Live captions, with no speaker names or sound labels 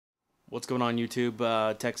What's going on,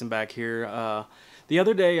 YouTube? Texan back here. The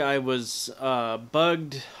other day I was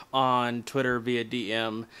bugged on Twitter via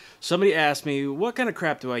DM. Somebody asked me, what kind of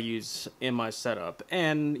crap do I use in my setup?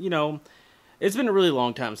 And, you know, it's been a really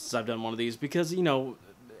long time since I've done one of these because, you know,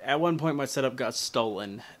 at one point my setup got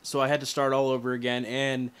stolen. So I had to start all over again.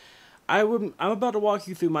 And I'm about to walk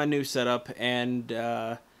you through my new setup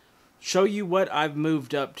and show you what I've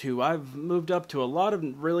moved up to. I've moved up to a lot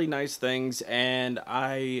of really nice things, and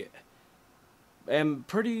I am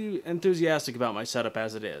pretty enthusiastic about my setup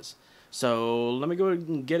as it is. So let me go ahead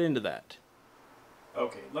and get into that.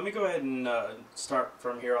 Okay, let me go ahead and start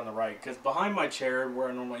from here on the right, because behind my chair where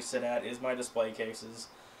I normally sit at is my display cases.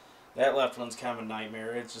 That left one's kind of a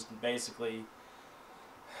nightmare. It's just basically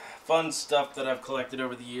fun stuff that I've collected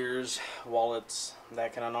over the years, wallets,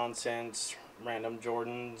 that kind of nonsense, random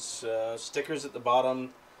Jordans, stickers at the bottom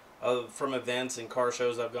from events and car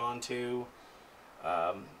shows I've gone to.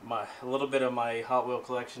 A little bit of my Hot Wheel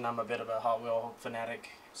collection. I'm a bit of a Hot Wheel fanatic.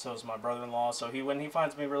 So is my brother-in-law. So when he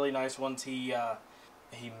finds me really nice ones, he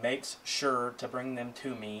makes sure to bring them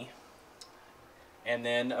to me. And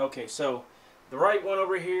then, okay, so the right one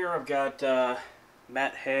over here, I've got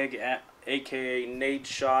Matt Haig, aka Nade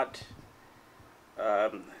Shot.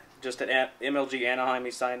 Just at MLG Anaheim,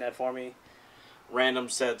 he signed that for me. Random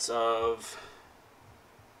sets of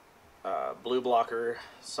blue blocker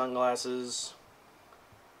sunglasses.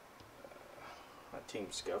 My Team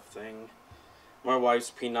Scuf thing. My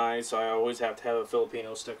wife's P9, so I always have to have a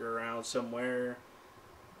Filipino sticker around somewhere.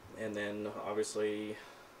 And then obviously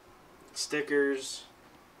stickers.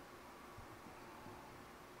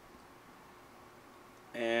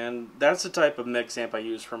 And that's the type of Mixamp I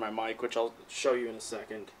use for my mic, which I'll show you in a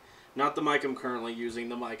second. Not the mic I'm currently using,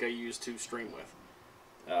 the mic I use to stream with.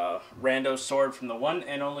 Rando sword from the one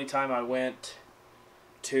and only time I went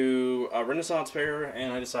to a Renaissance fair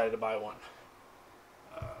and I decided to buy one.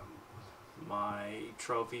 My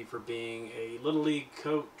trophy for being a Little League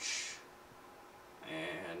coach,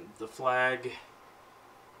 and the flag.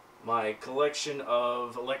 My collection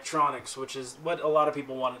of electronics, which is what a lot of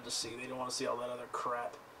people wanted to see. They don't want to see all that other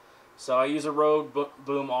crap. So I use a Rode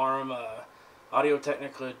boom arm,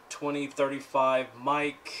 AudioTechnica AT2035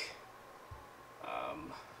 Mic.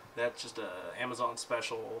 That's just a Amazon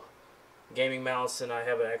special gaming mouse, and I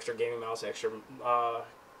have an extra gaming mouse, extra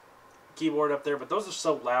keyboard up there, but those are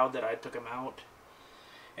so loud that I took them out.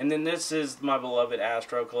 And then this is my beloved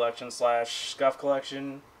Astro collection / Scuf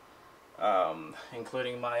collection,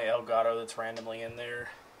 including my Elgato that's randomly in there.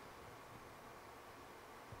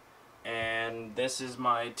 And this is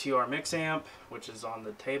my TR Mixamp, which is on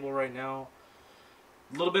the table right now.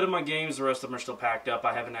 A little bit of my games, the rest of them are still packed up.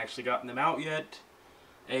 I haven't actually gotten them out yet.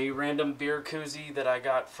 A random beer koozie that I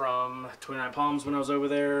got from 29 Palms when I was over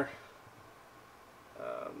there.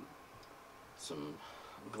 Some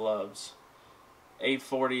gloves.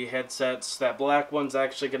 840 headsets. That black one's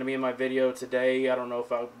actually going to be in my video today. I don't know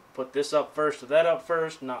if I'll put this up first or that up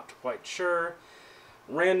first. Not quite sure.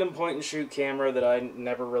 Random point and shoot camera that I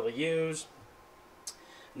never really use.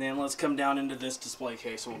 And then let's come down into this display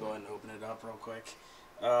case. We'll go ahead and open it up real quick.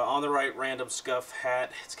 On the right, random Scuf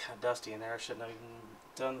hat. It's kind of dusty in there. I shouldn't have even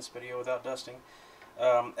done this video without dusting.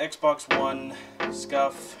 Xbox One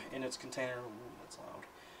Scuf in its container. Ooh, that's loud.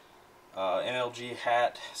 MLG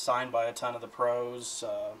hat signed by a ton of the pros.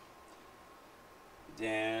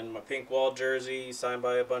 Then my pink wall jersey signed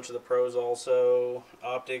by a bunch of the pros also.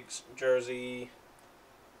 Optiks jersey.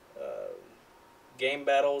 Game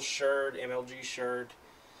Battles shirt, MLG shirt.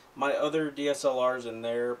 My other DSLR's in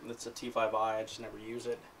there. It's a T5i. I just never use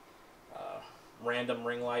it. Random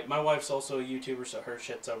ring light. My wife's also a YouTuber, so her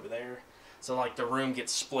shit's over there. So like the room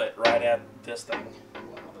gets split right at this thing.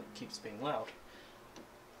 Wow, that keeps being loud.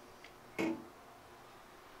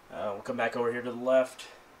 We'll come back over here to the left,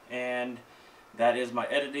 and that is my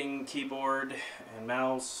editing keyboard and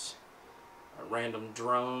mouse. Random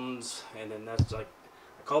drones, and then that's like,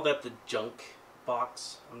 I call that the junk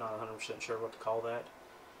box. I'm not 100% sure what to call that.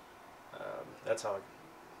 That's how I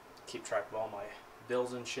keep track of all my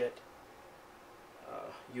bills and shit.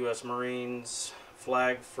 U.S. Marines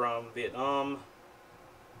flag from Vietnam.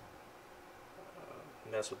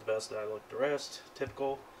 Mess with the best, I like the rest.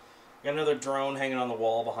 Typical. Got another drone hanging on the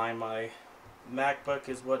wall behind my Macbook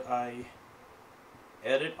is what I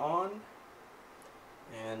edit on.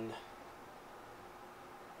 And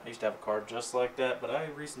I used to have a card just like that, but I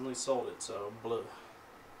recently sold it, so blue.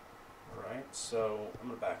 Alright, so I'm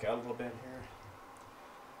going to back out a little bit here.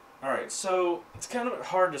 Alright, so it's kind of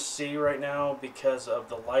hard to see right now because of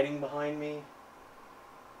the lighting behind me.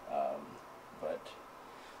 But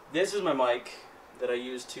this is my mic. that I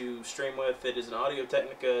use to stream with. It is an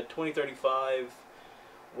AudioTechnica 2035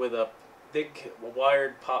 with a big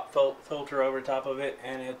wired pop filter over top of it,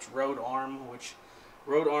 and it's Rode arm, which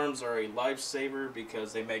Rode arms are a lifesaver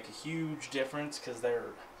because they make a huge difference, because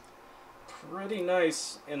they're pretty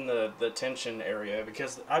nice in the tension area,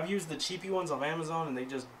 because I've used the cheapy ones on Amazon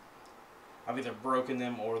and I've either broken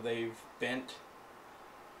them or they've bent.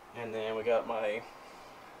 And then we got my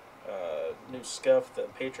new Scuf, the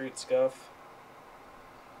Patriot Scuf.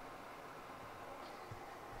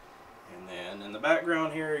 And then in the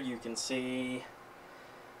background here you can see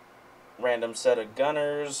random set of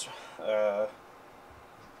Gunnars.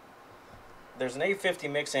 There's an A50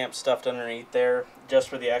 Mixamp stuffed underneath there just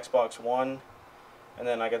for the Xbox One. And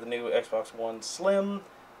then I got the new Xbox One Slim,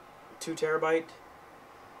 2 terabyte.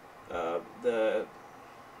 The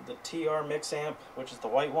TR Mixamp, which is the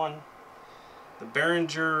white one. The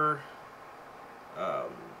Berhinger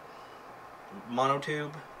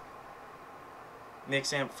monotube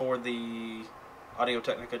Mixamp for the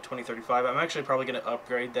AudioTechnica 2035. I'm actually probably going to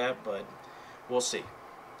upgrade that, but we'll see.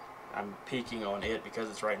 I'm peeking on it because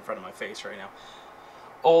it's right in front of my face right now.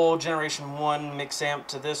 Old Generation 1 Mixamp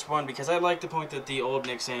to this one, because I like the point that the old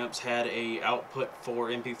Mixamps had a output for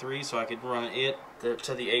MP3, so I could run it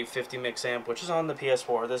to the A50 Mixamp, which is on the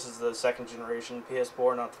PS4. This is the second generation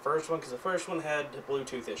PS4, not the first one, because the first one had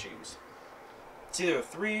Bluetooth issues. It's either a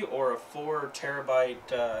 3 or a 4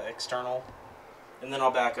 terabyte external, and then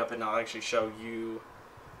I'll back up and I'll actually show you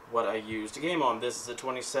what I used to game on. This is a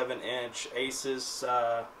 27-inch Asus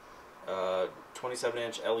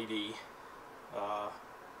 27-inch LED.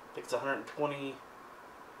 I think it's 120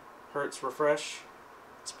 hertz refresh.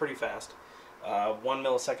 It's pretty fast. 1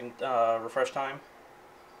 millisecond refresh time.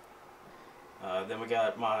 Then we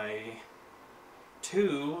got my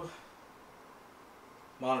 2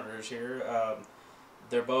 monitors here.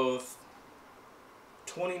 They're both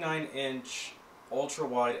 29-inch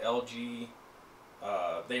UltraWide LG.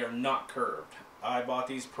 They are not curved. I bought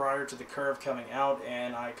these prior to the curve coming out,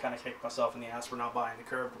 and I kind of kicked myself in the ass for not buying the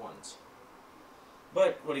curved ones.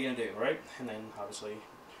 But what are you going to do, right? And then, obviously,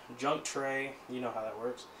 junk tray. You know how that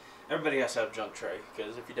works. Everybody has to have a junk tray,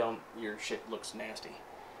 because if you don't, your shit looks nasty.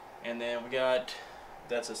 And then we got,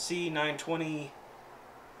 that's a C920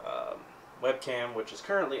 webcam, which is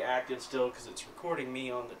currently active still, because it's recording me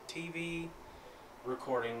on the TV,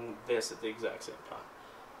 recording this at the exact same time.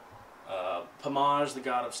 Pomage, the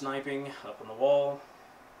god of sniping, up on the wall.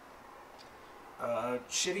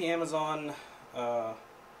 Shitty Amazon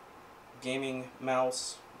gaming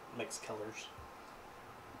mouse, mixed colors.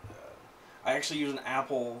 I actually use an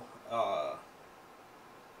Apple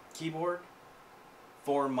keyboard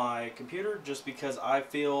for my computer, just because I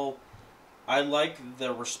feel I like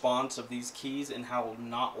the response of these keys and how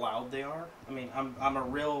not loud they are. I mean, I'm a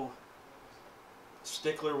real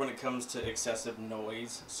stickler when it comes to excessive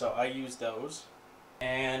noise, so I use those.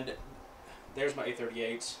 And there's my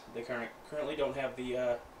A38s. They currently don't have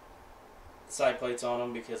the side plates on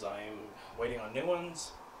them because I'm waiting on new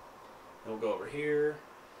ones. And we'll go over here.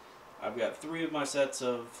 I've got 3 of my sets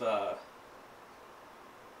of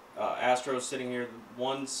Astro sitting here.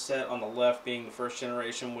 One set on the left being the first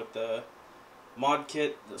generation with the mod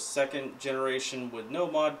kit, the second generation with no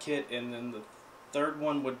mod kit, and then the third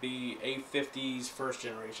one would be A50's first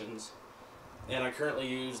generations. And I currently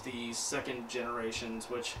use the second generations,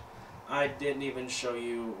 which I didn't even show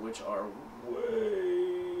you, which are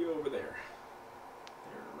way over there.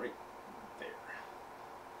 They're right there.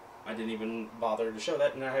 I didn't even bother to show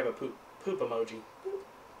that, and I have a poop emoji.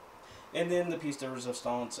 And then the piece de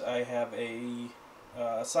resistance, I have a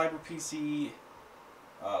CyberPC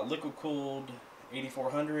liquid-cooled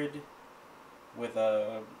 8400 with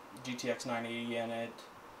a GTX 980 in it.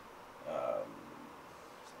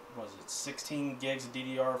 Was it 16 gigs of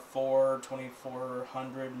DDR4,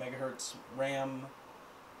 2400 megahertz RAM,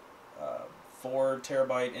 4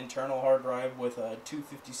 terabyte internal hard drive with a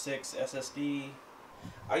 256 SSD.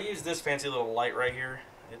 I use this fancy little light right here.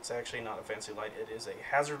 It's actually not a fancy light. It is a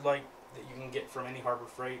hazard light that you can get from any Harbor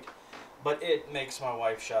Freight, but it makes my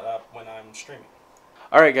wife shut up when I'm streaming.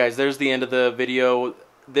 Alright guys, there's the end of the video.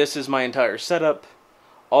 This is my entire setup,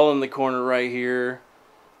 all in the corner right here.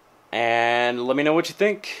 And let me know what you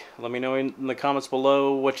think. Let me know in the comments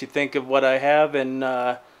below what you think of what I have and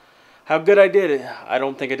how good I did. I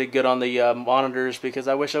don't think I did good on the monitors because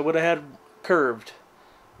I wish I would have had curved.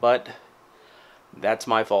 But that's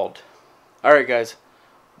my fault. Alright guys,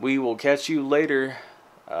 we will catch you later.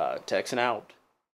 Texting out.